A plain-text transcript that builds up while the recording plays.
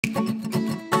Hey,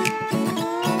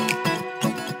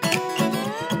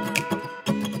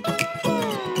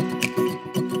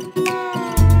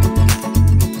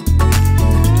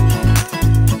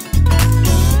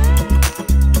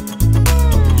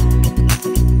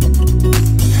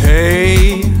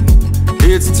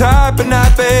 it's a type of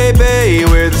night, baby,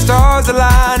 where the stars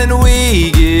align and we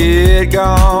get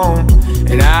gone.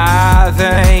 And I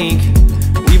think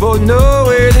we both know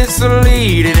where this will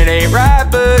lead, and it ain't right,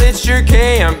 but it sure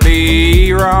can't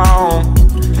be wrong.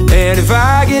 And if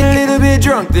I get a little bit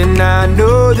drunk, then I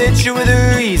know that you were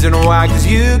the reason why, 'cause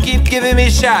you keep giving me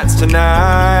shots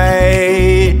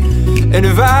tonight. And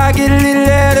if I get a little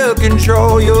out of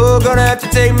control, you're gonna have to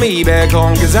take me back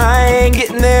home, 'cause I ain't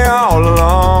getting there all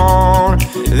alone.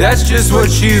 That's just what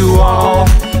you want,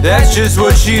 that's just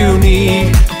what you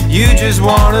need. You just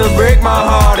wanna break my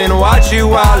heart and watch it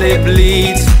while it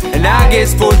bleeds. And I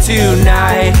guess for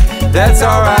tonight, that's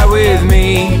alright with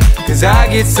me, 'cause I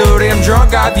get so damn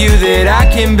drunk off you that I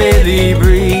can barely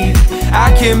breathe.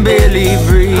 I can barely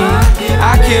breathe,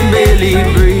 I can barely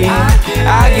breathe.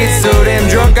 I get so damn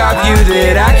drunk off you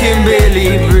that I can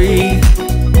barely breathe.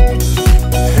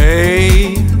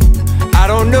 Hey, I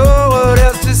don't know what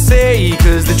else to say,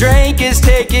 'cause the drink is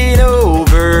taking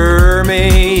over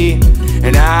me.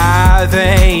 And I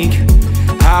think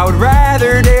I would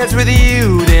rather dance with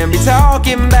you than be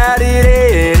talking about it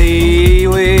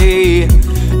anyway.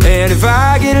 And if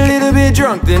I get a little bit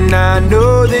drunk, then I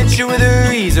know that you were the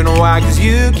reason why, 'cause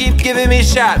you keep giving me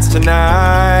shots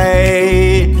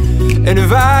tonight. And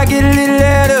if I get a little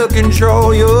out of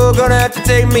control, you're gonna have to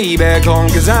take me back home,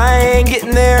 'cause I ain't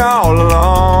getting there all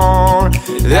alone.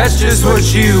 That's just what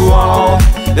you want,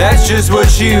 that's just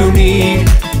what you need.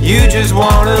 You just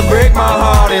wanna break my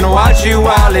heart and watch it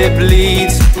while it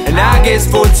bleeds. And I guess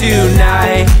for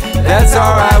tonight, that's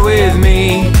alright with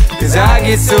me, 'cause I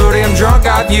get so damn drunk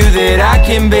off you that I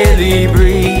can barely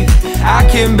breathe. I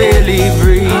can barely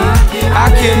breathe,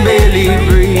 I can barely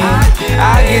breathe.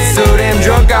 I get so damn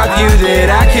drunk off you that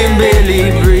I can barely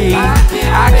breathe.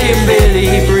 I can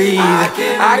barely breathe,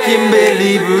 I can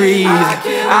barely breathe.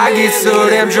 I get so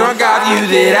damn drunk off you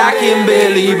that I can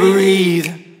barely breathe.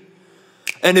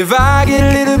 And if I get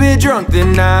a little bit drunk,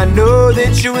 then I know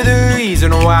that you were the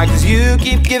reason why, 'cause you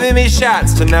keep giving me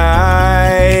shots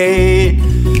tonight.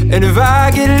 And if I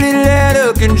get a little out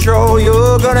of control,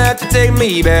 you're gonna have to take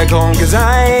me back home, 'cause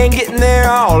I ain't getting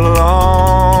there all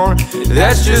alone.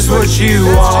 That's just what you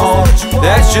want,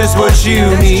 that's just what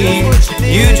you need.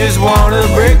 You just wanna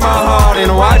break my heart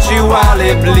and watch it while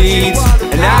it bleeds.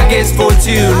 And I guess for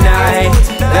tonight,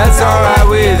 that's alright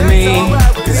with me,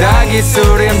 'cause I get so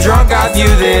damn drunk off you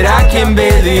that I can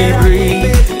barely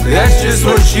breathe. That's just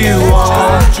what you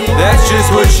want, that's just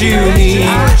what you need.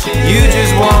 You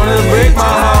just wanna break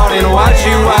my heart and watch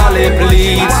it while it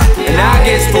bleeds. And I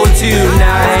guess for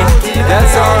tonight,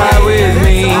 that's alright with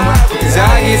me, 'cause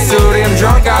I get so damn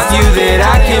drunk off you that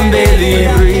I can barely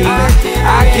breathe.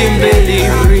 I can barely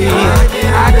breathe,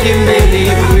 I can barely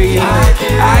breathe.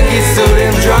 I get so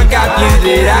damn drunk off you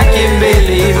that I can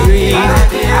barely breathe.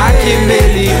 I can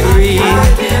barely